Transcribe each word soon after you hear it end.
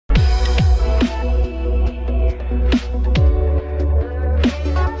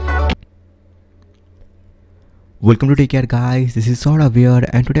Welcome to TechYard guys, this is Sora here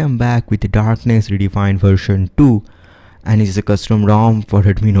and today I'm back with the Darkness Redefined version 2 and it is a custom ROM for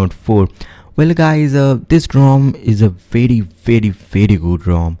Redmi Note 4. Well guys, this ROM is a very good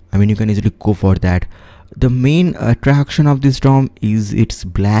ROM. I mean, you can easily go for that. The main attraction of this ROM is its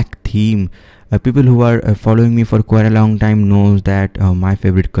black theme. People who are following me for quite a long time knows that my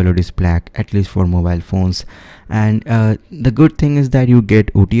favorite color is black, at least for mobile phones. And the good thing is that you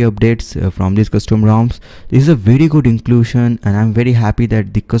get OT updates from these custom ROMs. This is a very good inclusion and I'm very happy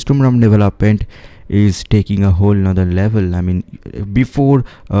that the custom ROM development is taking a whole nother level. I mean, before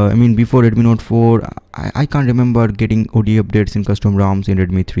Redmi Note 4, I can't remember getting OT updates in custom ROMs in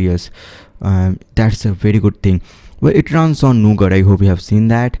Redmi 3s. That's a very good thing. Well, it runs on Nougat, I hope you have seen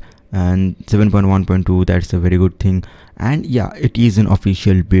that, and 7.1.2, that's a very good thing. And yeah, it is an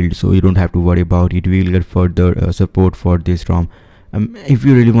official build, so you don't have to worry about it. We will get further support for this ROM. If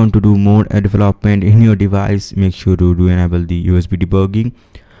you really want to do more development in your device, make sure to enable the USB debugging.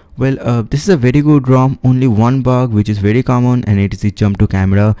 Well, this is a very good ROM. Only one bug which is very common, and it is the jump to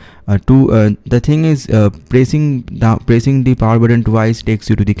camera. The thing is, pressing the power button twice takes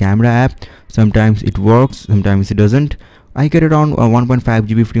you to the camera app. Sometimes it works, sometimes it doesn't. I get around 1.5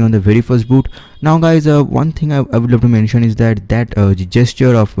 GB free on the very first boot. Now guys, one thing I would love to mention is that the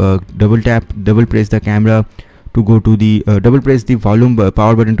gesture of double press the camera to go to the double press the volume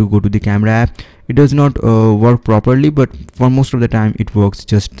power button to go to the camera app, it does not work properly, but for most of the time it works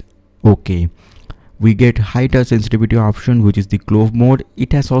just okay. We get high touch sensitivity option, which is the clove mode.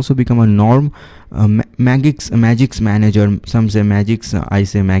 It has also become a norm. Magix manager, some say Magix, I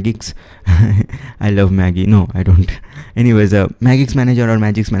say Magix. I love Maggie. No, I don't. Anyways, Magix manager or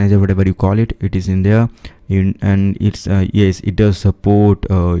Magix manager, whatever you call it, it is in there. And it's yes, it does support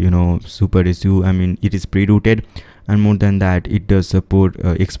super SU. I mean, it is pre-rooted, and more than that, it does support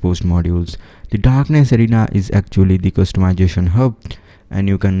exposed modules. The Darkness Arena is actually the customization hub,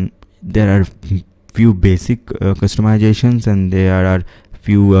 and there are few basic customizations and there are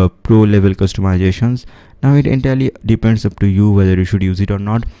few pro level customizations. Now it entirely depends up to you whether you should use it or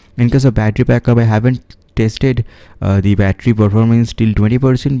not. In case of battery backup, I haven't tested the battery performance till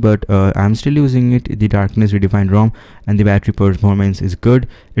 20%, but I'm still using it, the Darkness Redefined ROM, and the battery performance is good.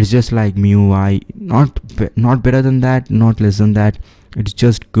 It's just like MIUI, not better than that, not less than that. It's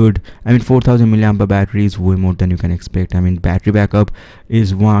just good. I mean, 4000 mAh battery is way more than you can expect. I mean, battery backup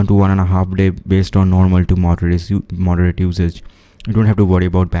is 1 to 1.5 days based on normal to moderate usage. You don't have to worry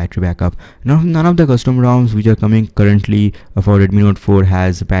about battery backup. None of the custom ROMs which are coming currently for Redmi Note 4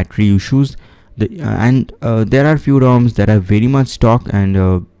 has battery issues. There are few ROMs that are very much stock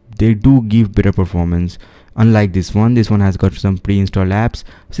and they do give better performance. Unlike this one has got some pre-installed apps.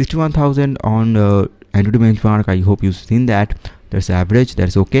 61,000 on Android benchmark. I hope you've seen that. That's average,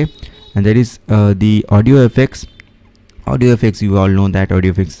 that's okay. And there is the audio effects. Audio effects, you all know that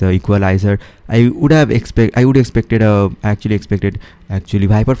audio effects equalizer. I expected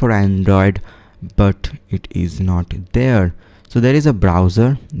Viper for Android, but it is not there. So there is a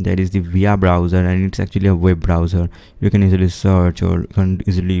browser, there is the VIA browser, and it's actually a web browser. You can easily search or can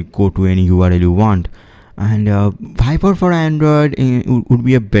easily go to any URL you want. And Viper for Android would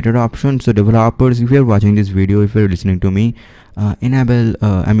be a better option. So developers, if you're watching this video, if you're listening to me,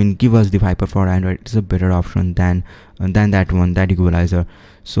 give us the Viper for Android. It's a better option than that equalizer.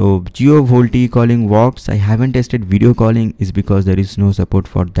 So Geo VoLTE calling works. I haven't tested video calling, is because there is no support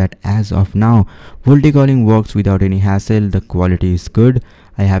for that as of now. VoLTE calling works without any hassle. The quality is good.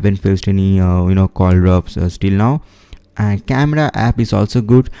 I haven't faced any call drops still now. And camera app is also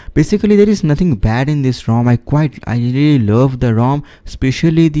good. Basically, there is nothing bad in this ROM. I really love the ROM,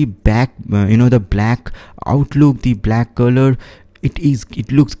 especially the back, the black outlook, the black color.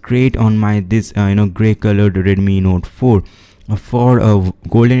 It looks great on my gray colored Redmi Note 4. For a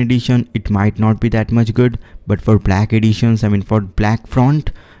golden edition, it might not be that much good, but for black editions, I mean for black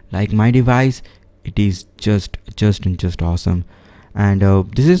front like my device, it is just awesome. And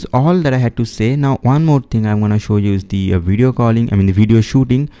this is all that I had to say. Now one more thing I'm gonna show you is the video calling, the video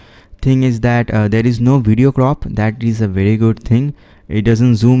shooting thing is that there is no video crop. That is a very good thing. It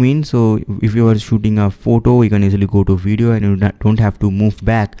doesn't zoom in, so if you are shooting a photo, you can easily go to video and you don't have to move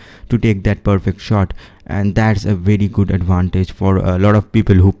back to take that perfect shot. And that's a very good advantage for a lot of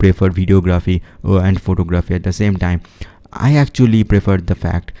people who prefer videography and photography at the same time. I actually preferred the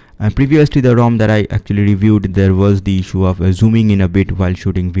fact. Previously, the ROM that I actually reviewed, there was the issue of zooming in a bit while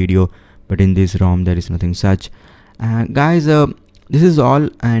shooting video, but in this ROM there is nothing such. Guys, this is all,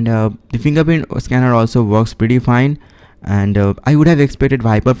 and the fingerprint scanner also works pretty fine. And I would have expected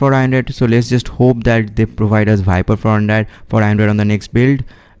Viper for Android, so let's just hope that they provide us Viper for Android on the next build.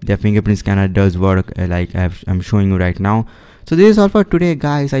 their fingerprint scanner does work like I'm showing you right now. So this is all for today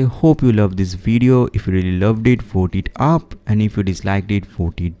guys. I hope you loved this video. If you really loved it, vote it up, and if you disliked it,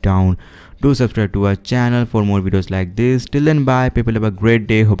 vote it down. Do subscribe to our channel for more videos like this. Till then, bye people, have a great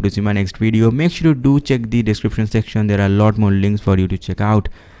day. Hope to see my next video. Make sure to do check the description section. There are a lot more links for you to check out.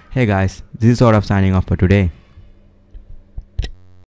 Hey guys, this is sort of signing off for today.